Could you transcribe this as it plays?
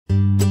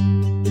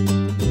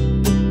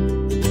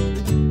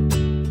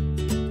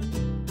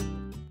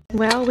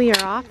Well, we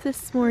are off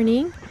this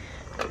morning,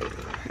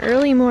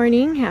 early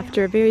morning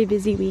after a very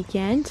busy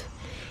weekend,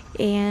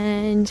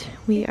 and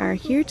we are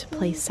here to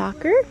play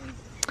soccer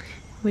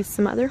with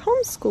some other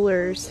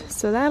homeschoolers,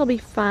 so that'll be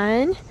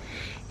fun.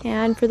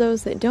 And for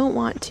those that don't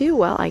want to,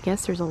 well, I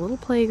guess there's a little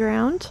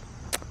playground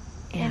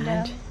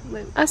and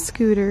a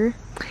scooter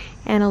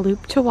and a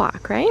loop to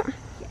walk, right?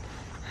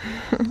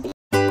 Yeah.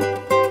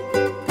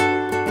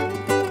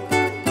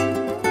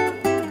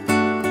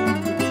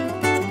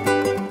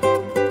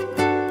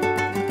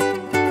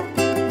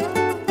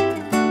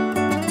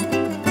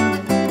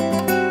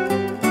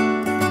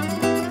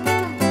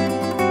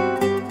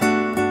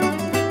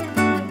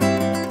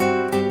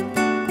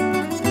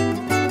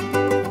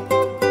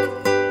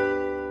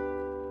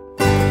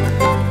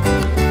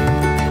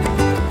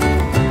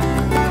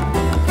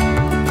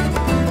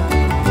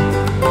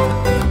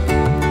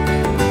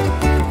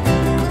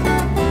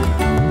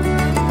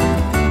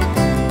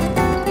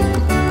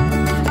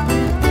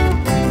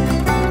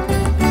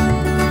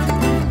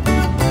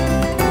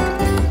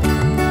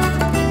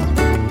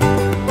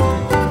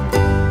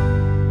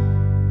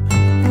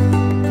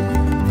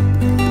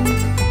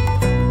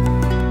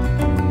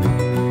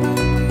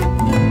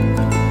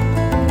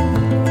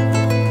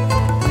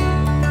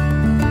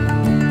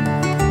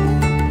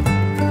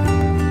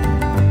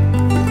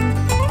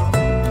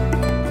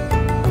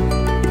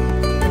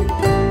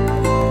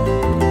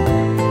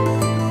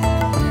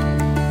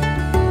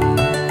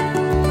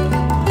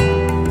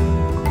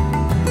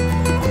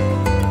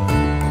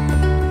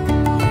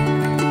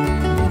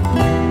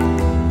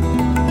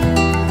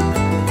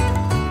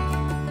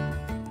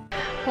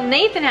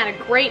 Nathan had a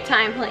great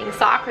time playing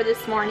soccer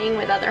this morning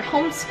with other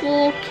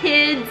homeschool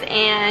kids,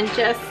 and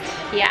just,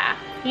 yeah,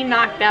 he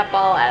knocked that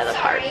ball out of the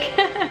park.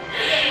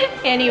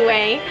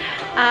 Anyway,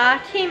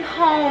 came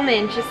home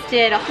and just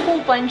did a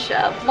whole bunch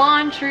of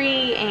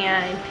laundry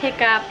and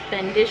pickup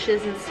and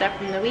dishes and stuff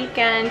from the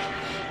weekend,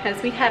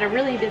 because we had a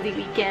really busy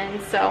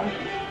weekend, so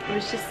it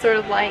was just sort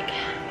of like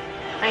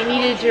I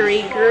needed to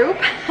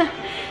regroup.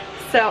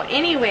 So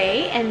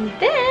anyway, and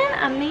then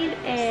I made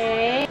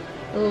a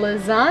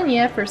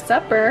lasagna for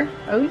supper.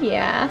 Oh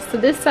yeah. So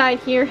this side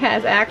here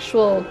has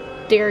actual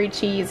dairy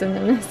cheese, and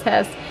then this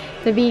has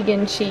the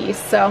vegan cheese.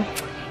 So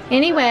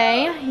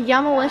anyway,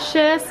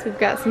 yummalicious. We've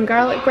got some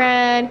garlic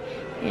bread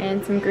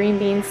and some green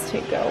beans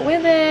to go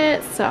with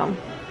it. So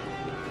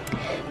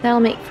that'll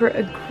make for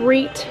a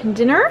great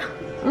dinner.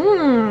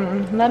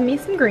 Love me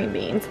some green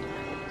beans.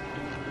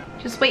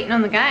 Just waiting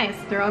on the guys.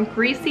 They're all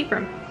greasy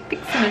from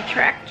fixing a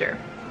tractor.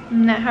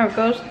 Isn't that how it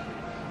goes?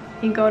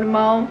 You go to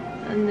mow,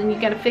 and then you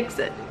gotta fix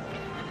it.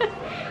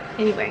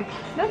 Anyway,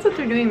 that's what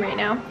they're doing right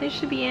now. They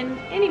should be in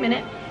any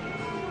minute,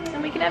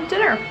 and we can have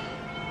dinner.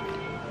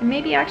 And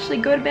maybe actually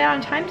go to bed on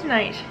time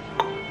tonight.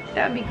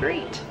 That would be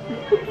great.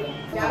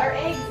 Got our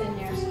eggs in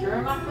there. Stir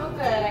them up real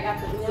good. I got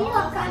the milk. See,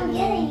 look, I'm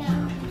getting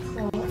them.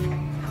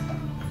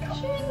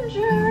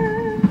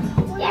 Ginger.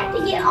 You have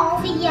to get all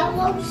the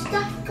yellow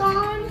stuff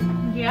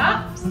gone.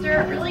 Yep,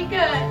 stir it really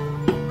good.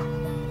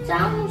 It's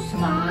almost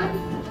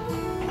gone.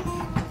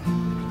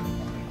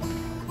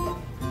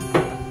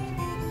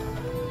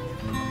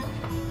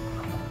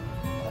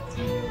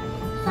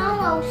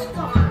 Almost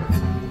gone.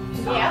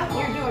 Yeah,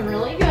 you're doing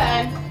really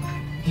good.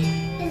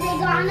 Is it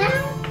gone now?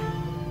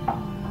 I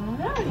don't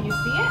know. Do you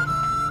see it?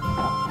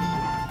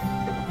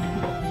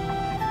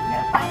 You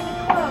gotta find the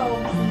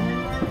cloves.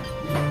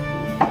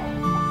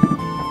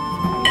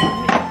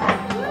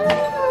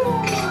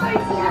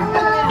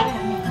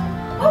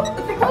 Oh,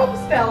 the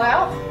cloves fell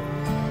out.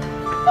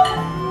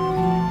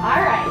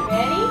 All right,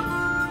 ready?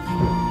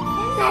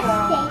 That's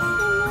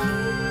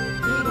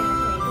You're gonna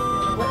taste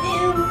it. Well,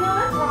 ew, no,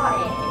 that's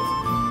raw egg.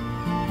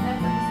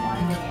 I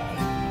like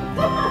eggs.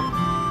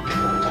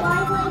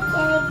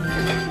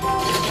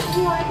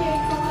 You like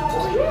eggs a lot?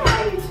 Well, yeah, I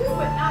do too,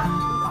 but not.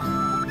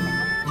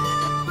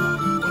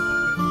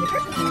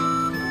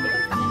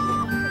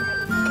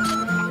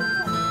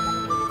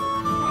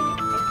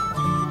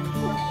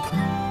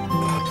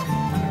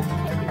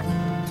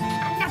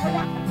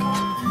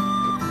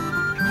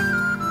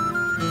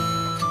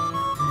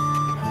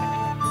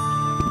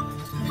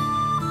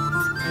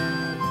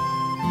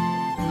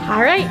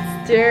 All right,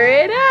 stir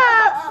it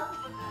up.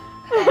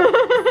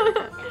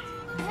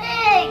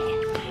 Big.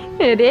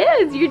 It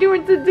is. You're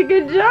doing such a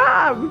good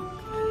job.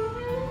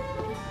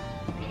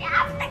 You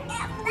have to get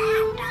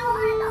that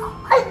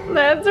going.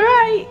 That's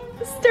right.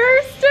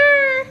 Stir,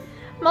 stir.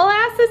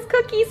 Molasses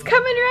cookies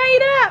coming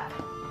right up.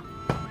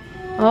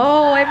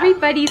 Oh,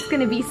 everybody's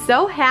gonna be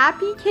so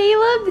happy,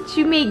 Caleb, that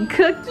you made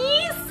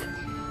cookies.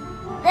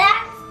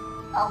 That's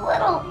a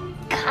little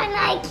kind of,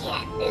 I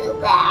can't do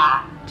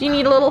that. Do you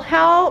need a little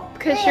help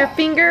because your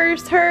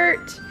fingers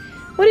hurt?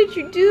 What did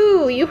you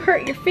do? You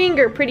hurt your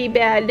finger pretty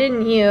bad,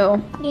 didn't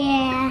you?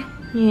 Yeah.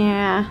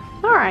 Yeah.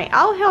 All right,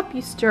 I'll help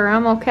you stir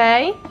them,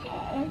 okay?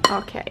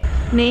 Okay.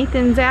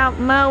 Nathan's out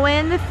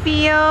mowing the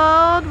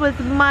field with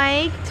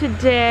Mike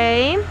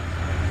today.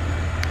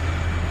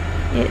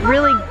 It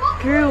really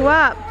grew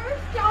up.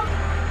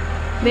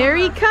 There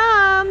he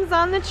comes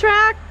on the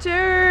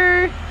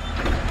tractor.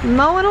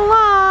 Mowing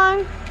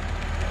along.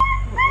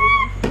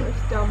 Where's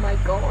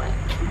Delma going?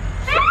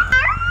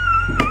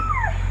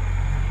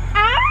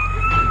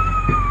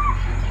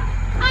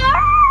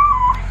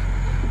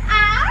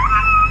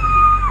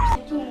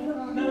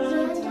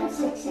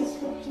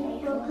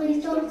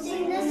 Please don't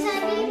sing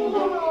this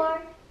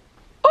anymore.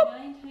 Oh,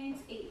 9 times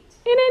 8.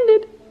 it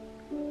ended.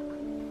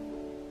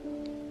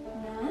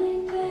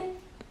 9 times.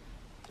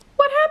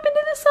 What happened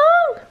to the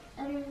song?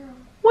 I don't know.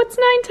 What's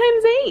 9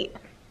 times 8?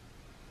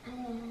 I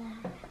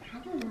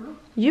don't know.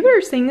 You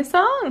better sing the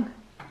song.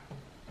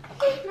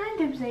 9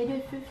 times 8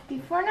 is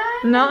 54. 9.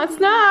 No, it's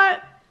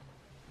not.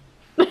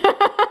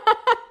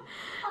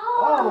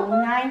 Oh,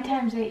 9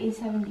 times 8 is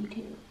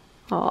 72.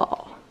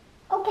 Oh,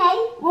 Okay.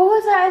 What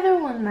was the other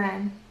one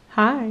then?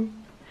 hi.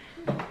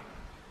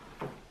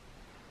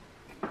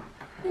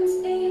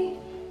 It's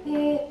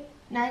 8.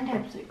 9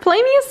 times 6.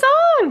 Play me a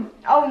song.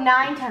 Oh,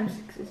 9 times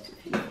 6 is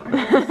 54.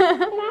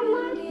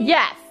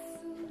 Yes.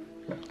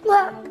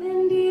 Look,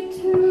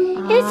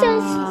 72. it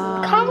says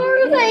color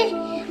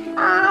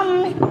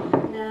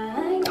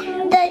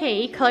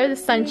Okay, color the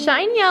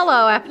sunshine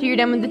yellow after you're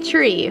done with the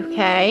tree,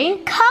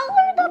 okay?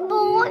 color the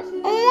board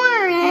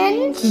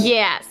orange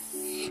Yes.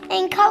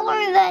 and color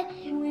the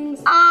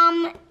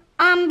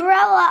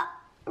umbrella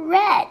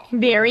red.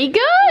 Very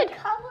good.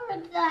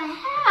 Color the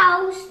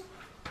house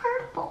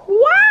purple.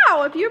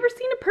 Wow, have you ever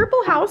seen a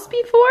purple house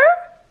before?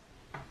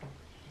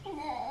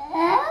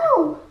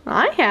 No.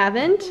 I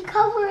haven't.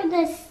 Color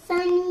the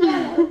sun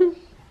yellow.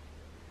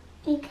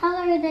 And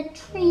color the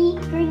tree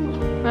green.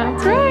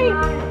 That's right.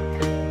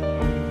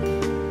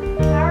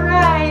 All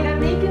right, I'm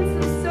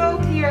making some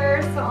soap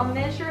here, so I'm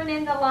measuring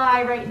in the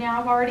lye right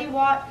now. I've already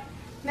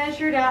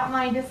measured out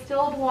my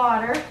distilled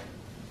water.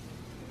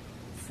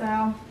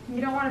 So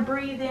you don't want to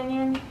breathe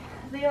in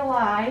the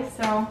lye,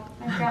 so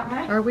I've got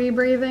my... Are we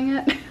breathing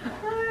it?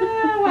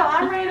 Well,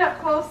 I'm right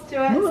up close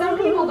to it. Some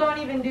people don't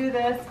even do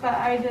this, but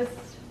I just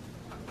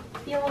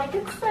feel like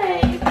it's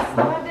safe,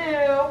 so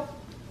I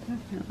do.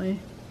 Definitely.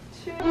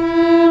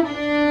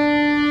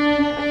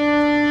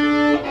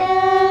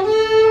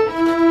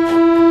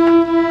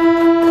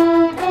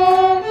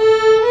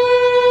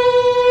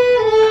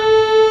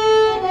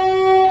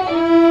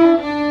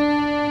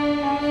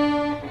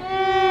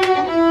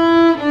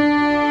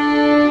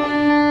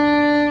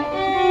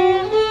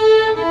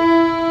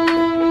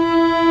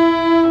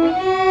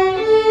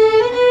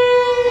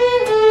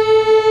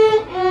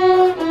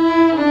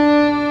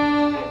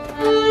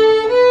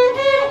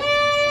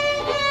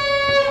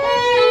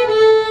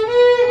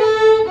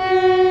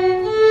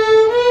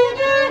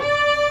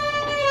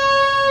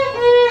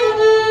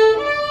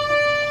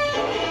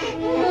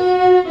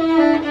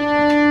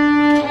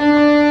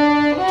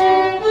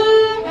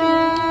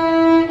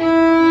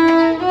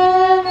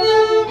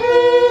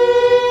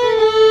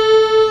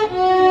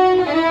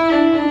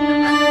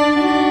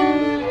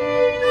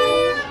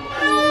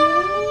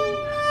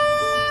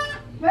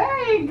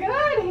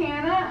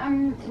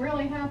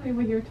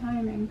 With your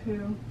timing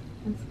too.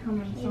 It's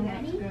coming so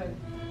much good.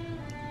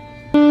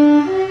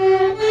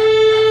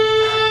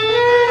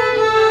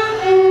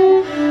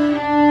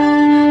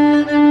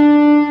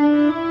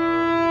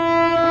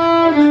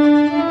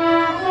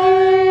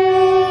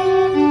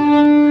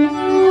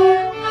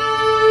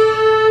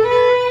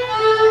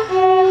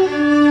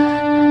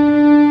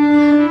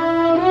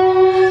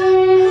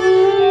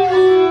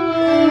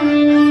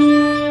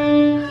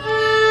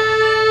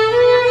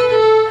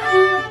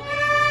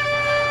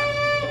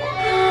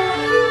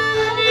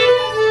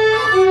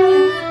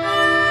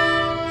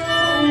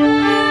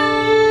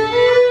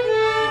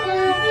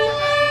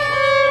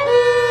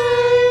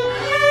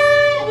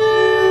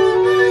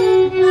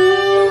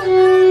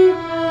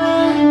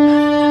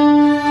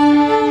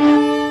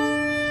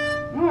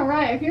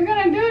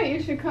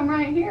 Come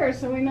right here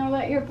so we know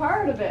that you're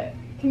part of it.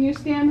 Can you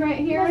stand right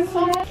here and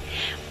say?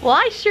 Well,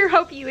 I sure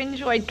hope you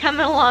enjoyed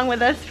coming along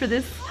with us for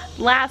this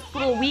last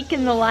little week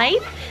in the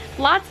life.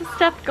 Lots of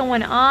stuff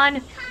going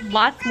on,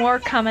 lots more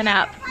coming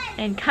up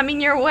and coming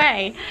your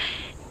way.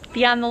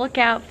 Be on the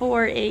lookout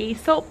for a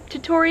soap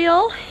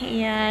tutorial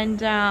and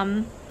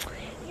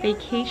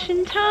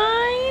vacation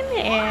time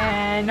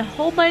and a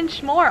whole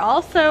bunch more.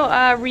 Also,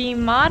 a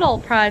remodel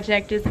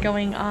project is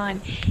going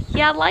on.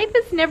 Yeah, life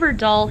is never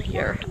dull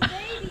here.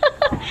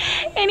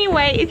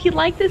 Anyway, if you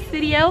like this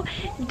video,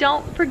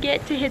 don't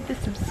forget to hit the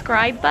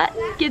subscribe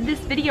button, give this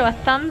video a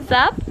thumbs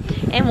up,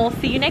 and we'll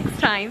see you next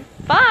time.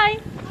 Bye!